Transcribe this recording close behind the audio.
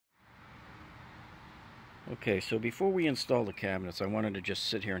Okay, so before we install the cabinets, I wanted to just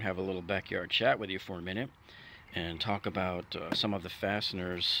sit here and have a little backyard chat with you for a minute and talk about some of the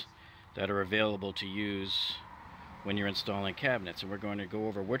fasteners that are available to use when you're installing cabinets. And we're going to go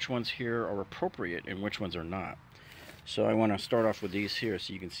over which ones here are appropriate and which ones are not. So I want to start off with these here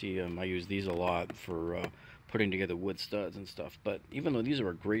so you can see I use these a lot for putting together wood studs and stuff. But even though these are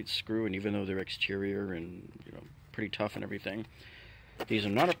a great screw, and even though they're exterior and pretty tough and everything, these are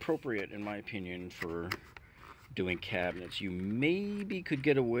not appropriate in my opinion for doing cabinets. You maybe could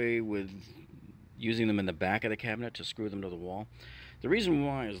get away with using them in the back of the cabinet to screw them to the wall. The reason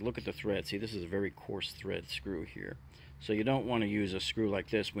why is look at the thread. See, this is a very coarse thread screw here. So you don't want to use a screw like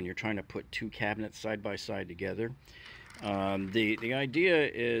this when you're trying to put two cabinets side by side together. The idea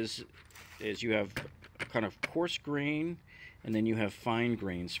is you have kind of coarse grain and then you have fine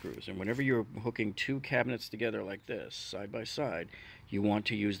grain screws. And whenever you're hooking two cabinets together like this, side by side, you want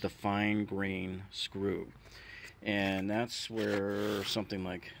to use the fine grain screw. And that's where something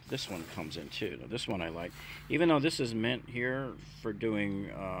like this one comes in too. Now, this one I like. Even though this is meant here for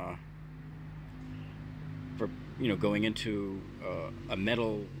doing, going into a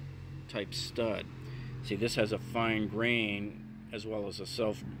metal type stud. See, this has a fine grain as well as a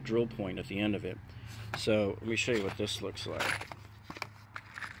self drill point at the end of it. So let me show you what this looks like.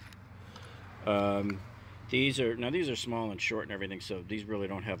 These are small and short and everything, so these really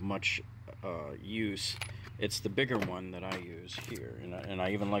don't have much use. It's the bigger one that I use here, and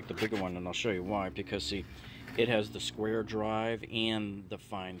I even like the bigger one, and I'll show you why. Because see, it has the square drive and the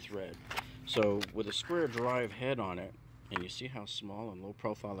fine thread. So with a square drive head on it, and you see how small and low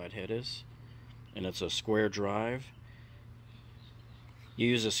profile that head is, and it's a square drive, you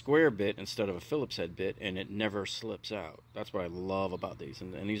use a square bit instead of a Phillips head bit, and it never slips out. That's what I love about these,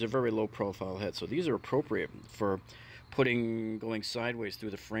 and these are very low profile heads, so these are appropriate for going sideways through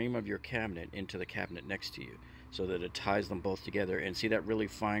the frame of your cabinet into the cabinet next to you, so that it ties them both together. And see that really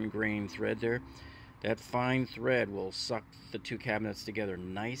fine grain thread there? That fine thread will suck the two cabinets together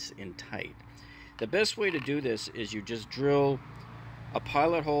nice and tight. The best way to do this is you just drill a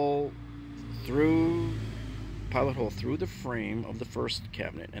pilot hole through the frame of the first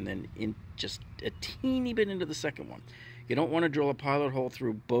cabinet, and then in just a teeny bit into the second one. You don't want to drill a pilot hole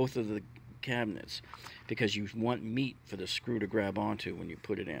through both of the cabinets because you want meat for the screw to grab onto when you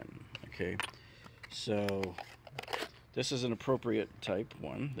put it in. Okay, so this is an appropriate type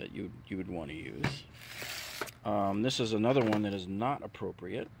one that you would want to use. This is another one that is not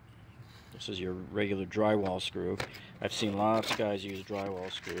appropriate. This is your regular drywall screw. I've seen lots of guys use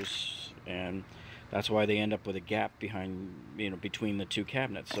drywall screws, and that's why they end up with a gap between the two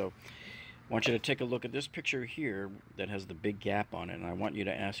cabinets. So I want you to take a look at this picture here that has the big gap on it, and I want you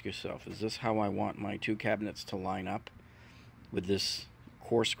to ask yourself, is this how I want my two cabinets to line up with this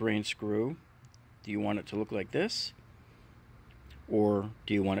coarse grain screw? Do you want it to look like this, or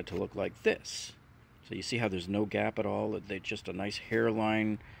do you want it to look like this? So you see how there's no gap at all? They're just a nice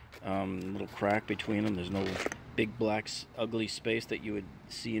hairline, little crack between them. There's no big black ugly space that you would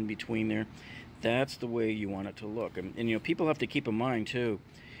see in between there. That's the way you want it to look. And people have to keep in mind too,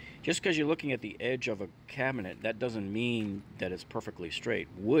 just because you're looking at the edge of a cabinet, that doesn't mean that it's perfectly straight.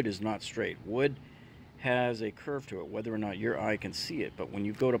 Wood is not straight. Wood has a curve to it, whether or not your eye can see it. But when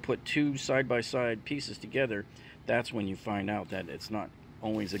you go to put two side-by-side pieces together, that's when you find out that it's not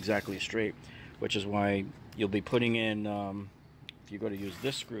always exactly straight, which is why you'll be putting in, if you go to use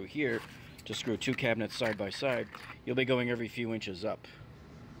this screw here to screw two cabinets side by side, you'll be going every few inches up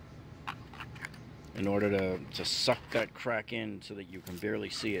in order to suck that crack in so that you can barely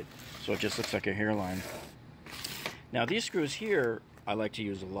see it, so it just looks like a hairline. Now these screws here I like to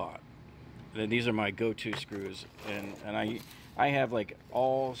use a lot. These are my go-to screws, and I have like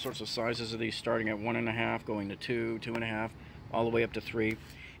all sorts of sizes of these, starting at 1.5, going to 2, 2.5, all the way up to 3.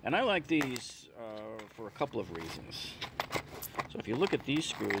 And I like these for a couple of reasons. So if you look at these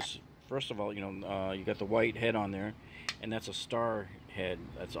screws, first of all, you got the white head on there, and that's a star head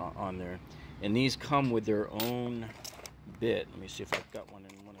that's on there. And these come with their own bit. Let me see if I've got one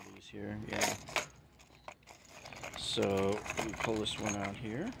in one of these here. Yeah. So let me pull this one out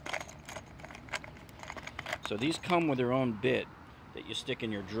here. So these come with their own bit that you stick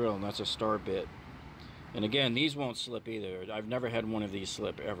in your drill, and that's a star bit. And again, these won't slip either. I've never had one of these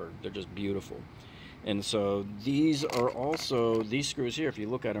slip ever. They're just beautiful. And so these are also, these screws here, if you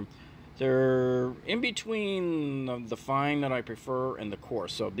look at them, they're in between the fine that I prefer and the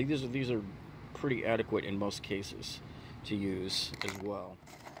coarse. So these are pretty adequate in most cases to use as well.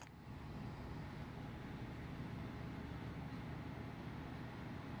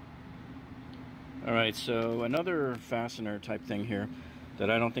 Alright, so another fastener type thing here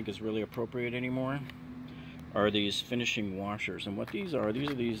that I don't think is really appropriate anymore are these finishing washers. And what these are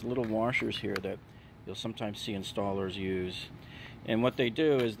these little washers here that you'll sometimes see installers use. And what they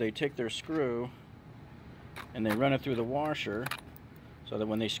do is they take their screw and they run it through the washer so that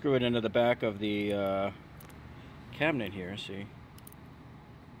when they screw it into the back of the cabinet here, see,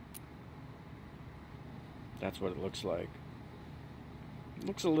 that's what it looks like. It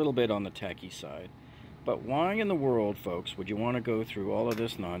looks a little bit on the tacky side. But why in the world, folks, would you want to go through all of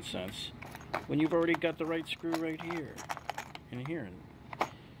this nonsense when you've already got the right screw right here and here?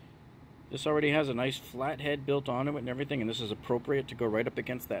 This already has a nice flat head built onto it and everything, and this is appropriate to go right up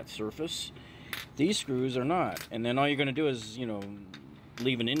against that surface. These screws are not. And then all you're going to do is, you know,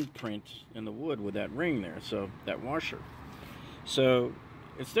 leave an imprint in the wood with that ring there, so that washer. So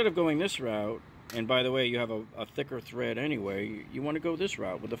instead of going this route, and by the way, you have a thicker thread anyway, you want to go this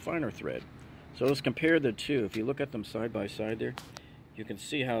route with a finer thread. So let's compare the two. If you look at them side by side there, you can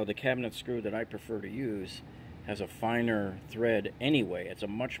see how the cabinet screw that I prefer to use has a finer thread anyway. It's a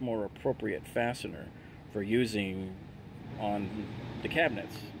much more appropriate fastener for using on the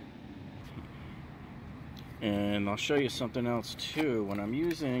cabinets. And I'll show you something else too. When I'm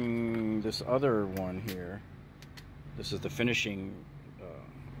using this other one here, this is the finishing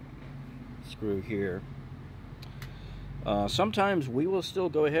screw here. Sometimes we will still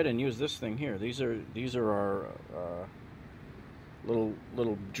go ahead and use this thing here. These are our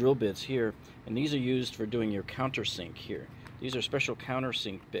little drill bits here, and these are used for doing your countersink here. These are special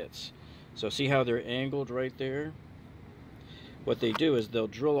countersink bits. So see how they're angled right there? What they do is they'll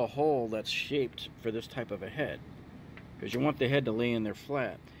drill a hole that's shaped for this type of a head, because you want the head to lay in there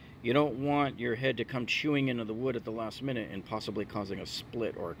flat. You don't want your head to come chewing into the wood at the last minute and possibly causing a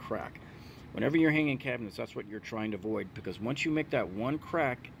split or a crack. Whenever you're hanging cabinets, that's what you're trying to avoid, because once you make that one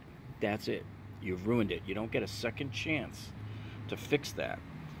crack, that's it. You've ruined it. You don't get a second chance to fix that.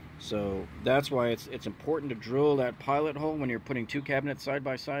 So that's why it's important to drill that pilot hole when you're putting two cabinets side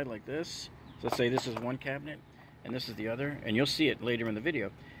by side like this. So let's say this is one cabinet and this is the other, and you'll see it later in the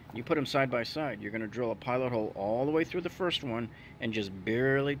video. You put them side by side, you're going to drill a pilot hole all the way through the first one and just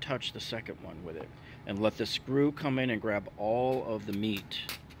barely touch the second one with it, and let the screw come in and grab all of the meat.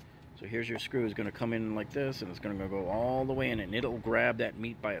 So here's your screw. It's going to come in like this, and it's going to go all the way in, and it'll grab that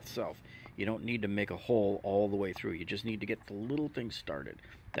meat by itself. You don't need to make a hole all the way through. You just need to get the little thing started.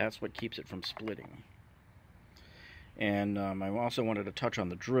 That's what keeps it from splitting. And I also wanted to touch on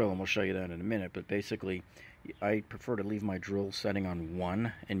the drill, and we'll show you that in a minute. But basically, I prefer to leave my drill setting on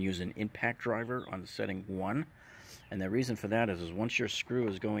 1 and use an impact driver on setting 1. And the reason for that is once your screw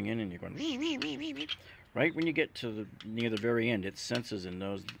is going in and you're going, right when you get to near the very end, it senses and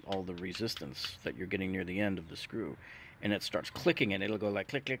knows all the resistance that you're getting near the end of the screw, and it starts clicking, and it'll go like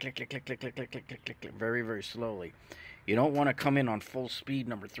click, click, click, click, click, click, click, click, click, click, click, very, very slowly. You don't want to come in on full speed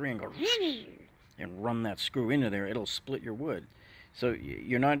number 3 and go and run that screw into there. It'll split your wood. So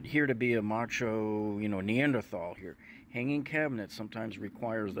you're not here to be a macho, you know, Neanderthal here. Hanging cabinets sometimes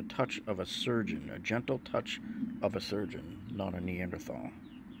requires the touch of a surgeon, a gentle touch of a surgeon, not a Neanderthal.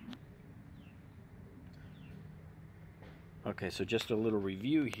 Okay, so just a little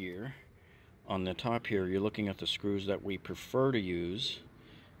review here. On the top here, you're looking at the screws that we prefer to use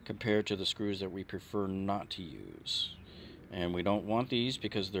compared to the screws that we prefer not to use. And we don't want these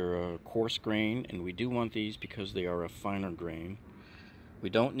because they're a coarse grain, and we do want these because they are a finer grain. We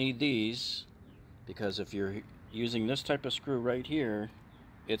don't need these because if you're using this type of screw right here,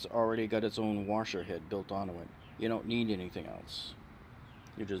 it's already got its own washer head built onto it. You don't need anything else.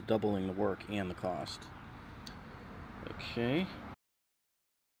 You're just doubling the work and the cost. Okay.